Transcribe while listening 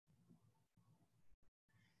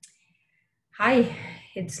Hi,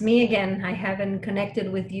 it's me again. I haven't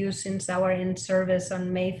connected with you since our in-service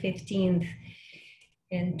on May 15th.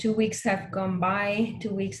 And 2 weeks have gone by,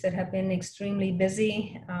 2 weeks that have been extremely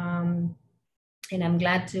busy. And I'm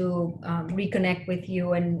glad to reconnect with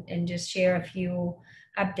you and just share a few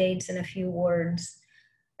updates and a few words.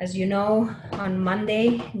 As you know, on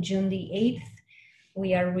Monday, June the 8th,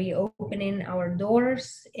 we are reopening our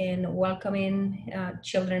doors and welcoming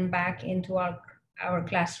children back into our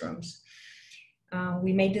classrooms.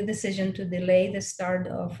 We made the decision to delay the start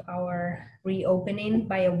of our reopening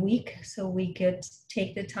by a week so we could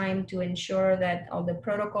take the time to ensure that all the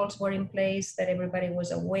protocols were in place, that everybody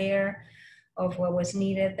was aware of what was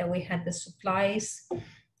needed, that we had the supplies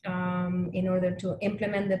in order to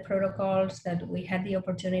implement the protocols, that we had the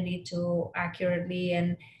opportunity to accurately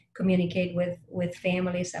and communicate with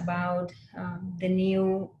families about the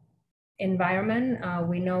new environment.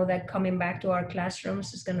 We know that coming back to our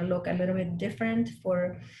classrooms is going to look a little bit different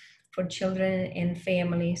for children and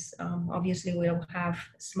families. Obviously, we'll have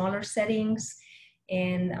smaller settings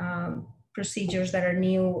and procedures that are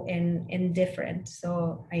new and different.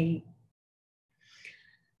 So I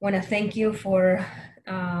want to thank you for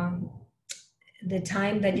the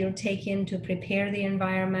time that you're taking to prepare the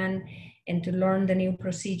environment and to learn the new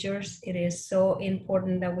procedures. It is so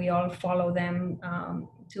important that we all follow them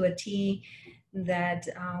to a T, that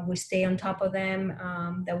we stay on top of them,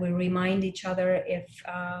 that we remind each other if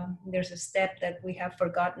there's a step that we have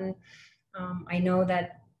forgotten. I know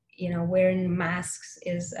that wearing masks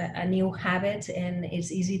is a new habit and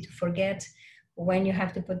it's easy to forget when you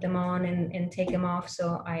have to put them on and take them off.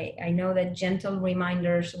 So I know that gentle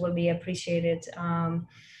reminders will be appreciated.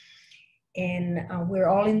 And we're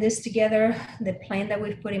all in this together. The plan that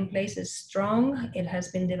we've put in place is strong. It has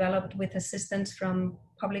been developed with assistance from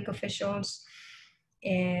public officials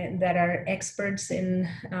and that are experts in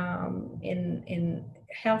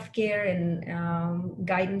healthcare and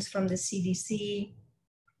guidance from the CDC.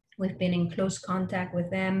 We've been in close contact with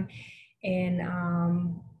them, and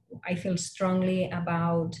I feel strongly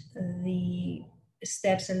about the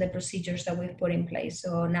steps and the procedures that we've put in place.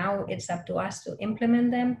 So now it's up to us to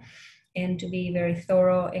implement them and to be very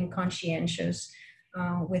thorough and conscientious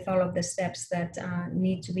with all of the steps that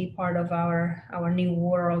need to be part of our new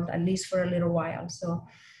world, at least for a little while. So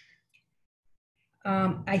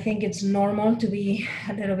I think it's normal to be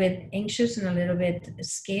a little bit anxious and a little bit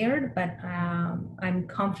scared, but I'm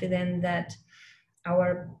confident that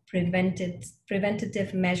our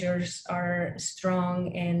preventative measures are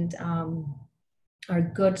strong and are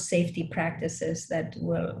good safety practices that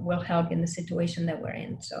will help in the situation that we're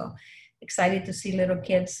in. So excited to see little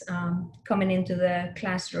kids coming into the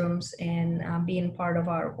classrooms and being part of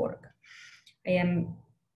our work. I am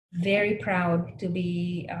very proud to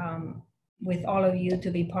be with all of you,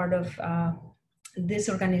 to be part of this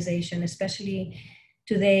organization, especially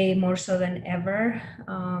today more so than ever.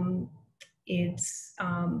 It's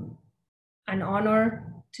an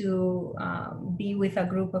honor to be with a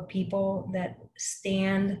group of people that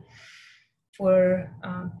stand for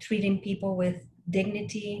treating people with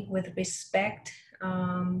dignity, with respect,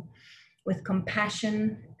 with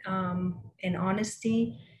compassion and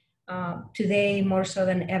honesty. Today, more so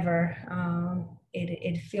than ever,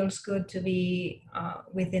 it feels good to be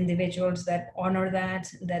with individuals that honor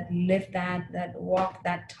that live that walk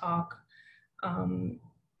that talk,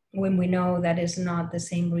 when we know that is not the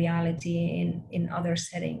same reality in other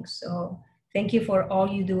settings. So thank you for all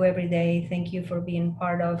you do every day. Thank you for being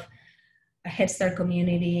part of a Head Start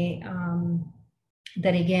community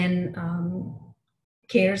that again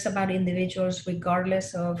cares about individuals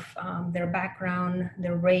regardless of their background,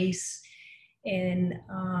 their race, and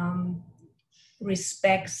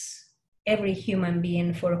respects every human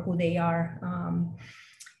being for who they are,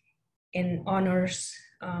 and honors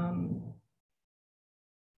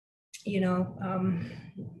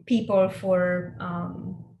people for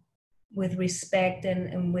with respect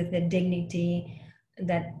and with the dignity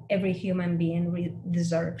that every human being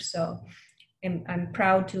deserves. So I'm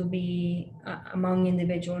proud to be among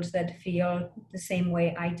individuals that feel the same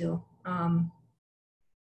way I do.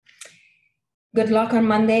 Good luck on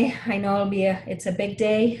Monday. I know it's a big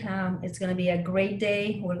day. It's going to be a great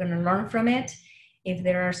day. We're going to learn from it. If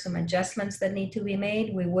there are some adjustments that need to be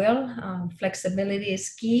made, we will. Flexibility is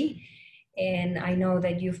key. And I know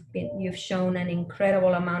that you've shown an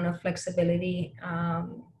incredible amount of flexibility.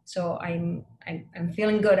 So I'm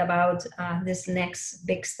feeling good about this next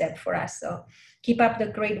big step for us. So keep up the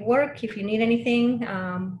great work. If you need anything,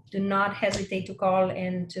 do not hesitate to call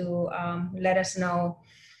and to let us know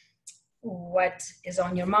what is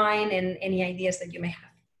on your mind and any ideas that you may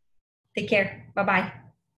have. Take care. Bye-bye.